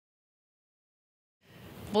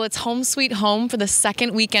Well, it's home sweet home for the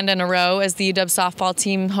second weekend in a row as the UW softball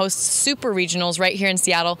team hosts Super Regionals right here in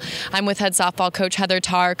Seattle. I'm with head softball coach Heather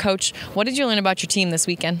Tarr. Coach, what did you learn about your team this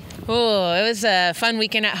weekend? Oh, it was a fun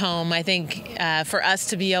weekend at home. I think for us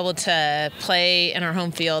to be able to play in our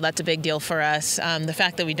home field, that's a big deal for us. The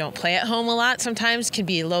fact that we don't play at home a lot sometimes can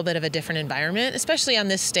be a little bit of a different environment, especially on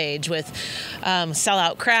this stage with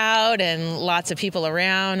sellout crowd and lots of people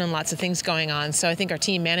around and lots of things going on. So I think our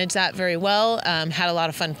team managed that very well, had a lot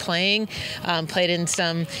of fun playing, played in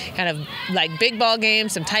some kind of like big ball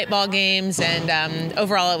games, some tight ball games, and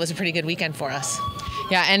overall it was a pretty good weekend for us.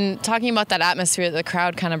 Yeah, and talking about that atmosphere that the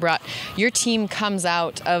crowd kind of brought, your team comes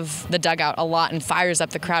out of the dugout a lot and fires up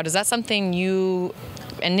the crowd. Is that something you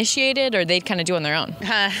initiated or they kind of do on their own?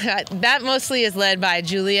 That mostly is led by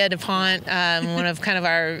Julia DuPont, one of kind of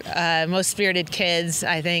our most spirited kids.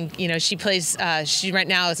 I think, she plays, she right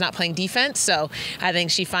now is not playing defense, so I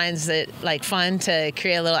think she finds it like fun to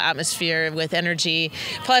create a little atmosphere with energy.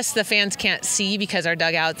 Plus the fans can't see because our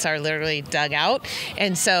dugouts are literally dug out,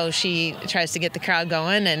 and so she tries to get the crowd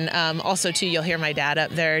going. And also too, you'll hear my dad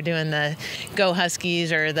up there doing the Go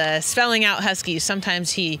Huskies or the spelling out Huskies.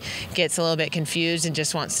 Sometimes he gets a little bit confused and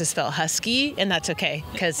just wants to spell husky, and that's okay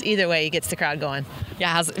because either way he gets the crowd going.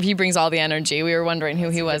 Yeah, he brings all the energy. We were wondering who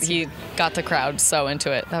he was. He got the crowd so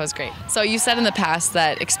into it. That was great. So you said in the past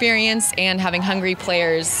that experience and having hungry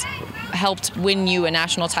players helped win you a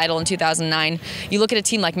national title in 2009. You look at a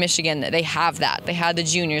team like Michigan, they have that. They had the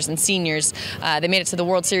juniors and seniors. They made it to the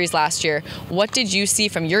World Series last year. What did you see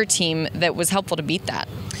from your team that was helpful to beat that?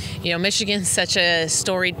 Michigan's such a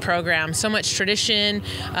storied program, so much tradition,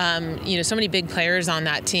 so many big players on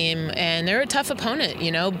that team, and they're a tough opponent.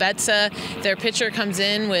 Betsa, their pitcher, comes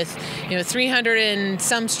in with, 300 and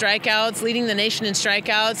some strikeouts, leading the nation in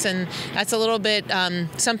strikeouts, and that's a little bit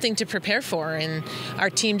something to prepare for. And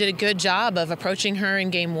our team did a good job of approaching her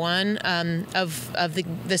in game one of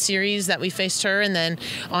the series that we faced her, and then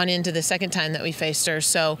on into the second time that we faced her.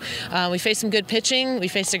 So we faced some good pitching, we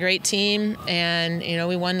faced a great team, and,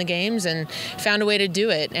 we won the games and found a way to do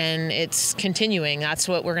it, and it's continuing. That's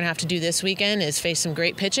what we're going to have to do this weekend, is face some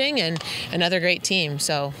great pitching and another great team.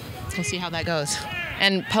 So we'll see how that goes.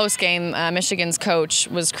 And post-game, Michigan's coach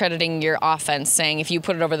was crediting your offense, saying if you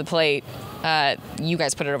put it over the plate, you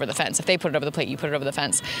guys put it over the fence. If they put it over the plate, you put it over the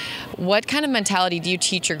fence. What kind of mentality do you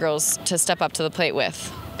teach your girls to step up to the plate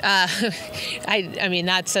with? I mean,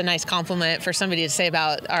 that's a nice compliment for somebody to say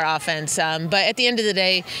about our offense. But at the end of the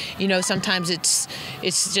day, sometimes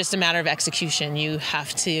it's just a matter of execution. You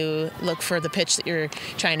have to look for the pitch that you're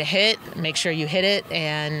trying to hit, make sure you hit it,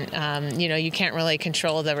 and, you can't really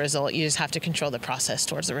control the result. You just have to control the process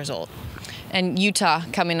towards the result. And Utah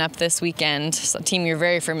coming up this weekend, a team you're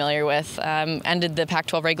very familiar with, ended the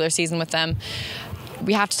Pac-12 regular season with them.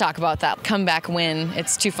 We have to talk about that comeback win.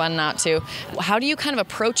 It's too fun not to. How do you kind of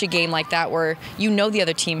approach a game like that where the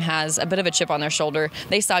other team has a bit of a chip on their shoulder?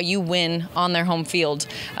 They saw you win on their home field.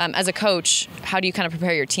 As a coach, how do you kind of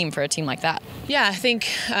prepare your team for a team like that? Yeah, I think,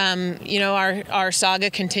 our saga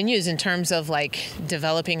continues in terms of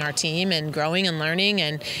developing our team and growing and learning.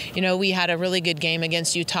 And, we had a really good game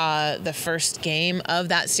against Utah the first game of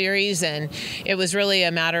that series. And it was really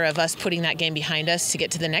a matter of us putting that game behind us to get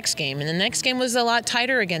to the next game. And the next game was a lot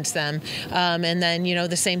tighter against them, and then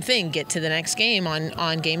the same thing, get to the next game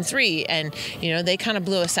on game 3, and they kind of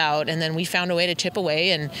blew us out, and then we found a way to chip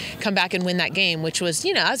away and come back and win that game, which was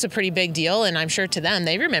that's a pretty big deal, and I'm sure to them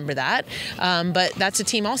they remember that, but that's a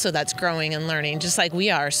team also that's growing and learning just like we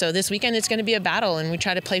are. So this weekend it's going to be a battle, and we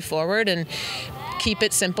try to play forward and keep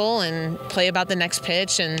it simple and play about the next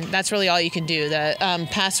pitch, and that's really all you can do. The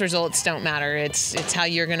past results don't matter. It's how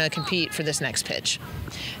you're going to compete for this next pitch.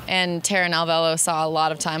 And Tarr Alvello saw a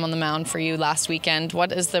lot of time on the mound for you last weekend.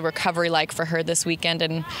 What is the recovery like for her this weekend,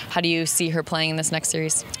 and how do you see her playing in this next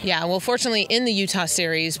series? Yeah, well, fortunately, in the Utah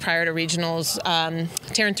series prior to regionals,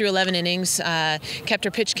 Taryn threw 11 innings, kept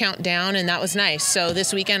her pitch count down, and that was nice. So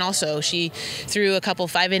this weekend also, she threw a couple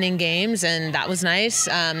 5-inning games, and that was nice.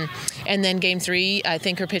 And then game 3, I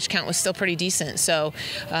think her pitch count was still pretty decent. So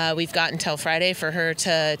we've got until Friday for her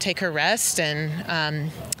to take her rest,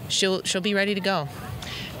 and she'll be ready to go.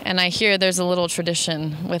 And I hear there's a little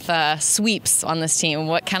tradition with sweeps on this team.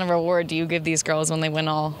 What kind of reward do you give these girls when they win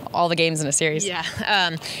all the games in a series?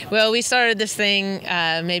 Yeah. Well, we started this thing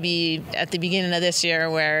maybe at the beginning of this year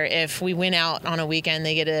where if we win out on a weekend,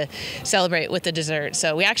 they get to celebrate with the dessert.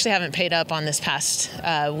 So we actually haven't paid up on this past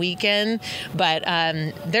weekend, but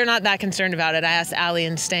they're not that concerned about it. I asked Allie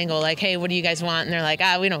and Stengel, hey, what do you guys want? And they're like,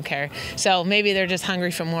 we don't care. So maybe they're just hungry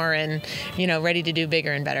for more and, ready to do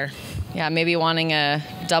bigger and better. Yeah, maybe wanting a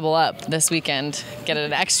double up this weekend. Get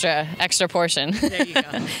an extra portion. There you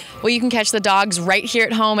go. Well, you can catch the Dogs right here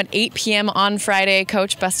at home at 8 p.m. on Friday.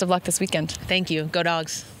 Coach, best of luck this weekend. Thank you. Go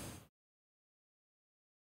Dogs.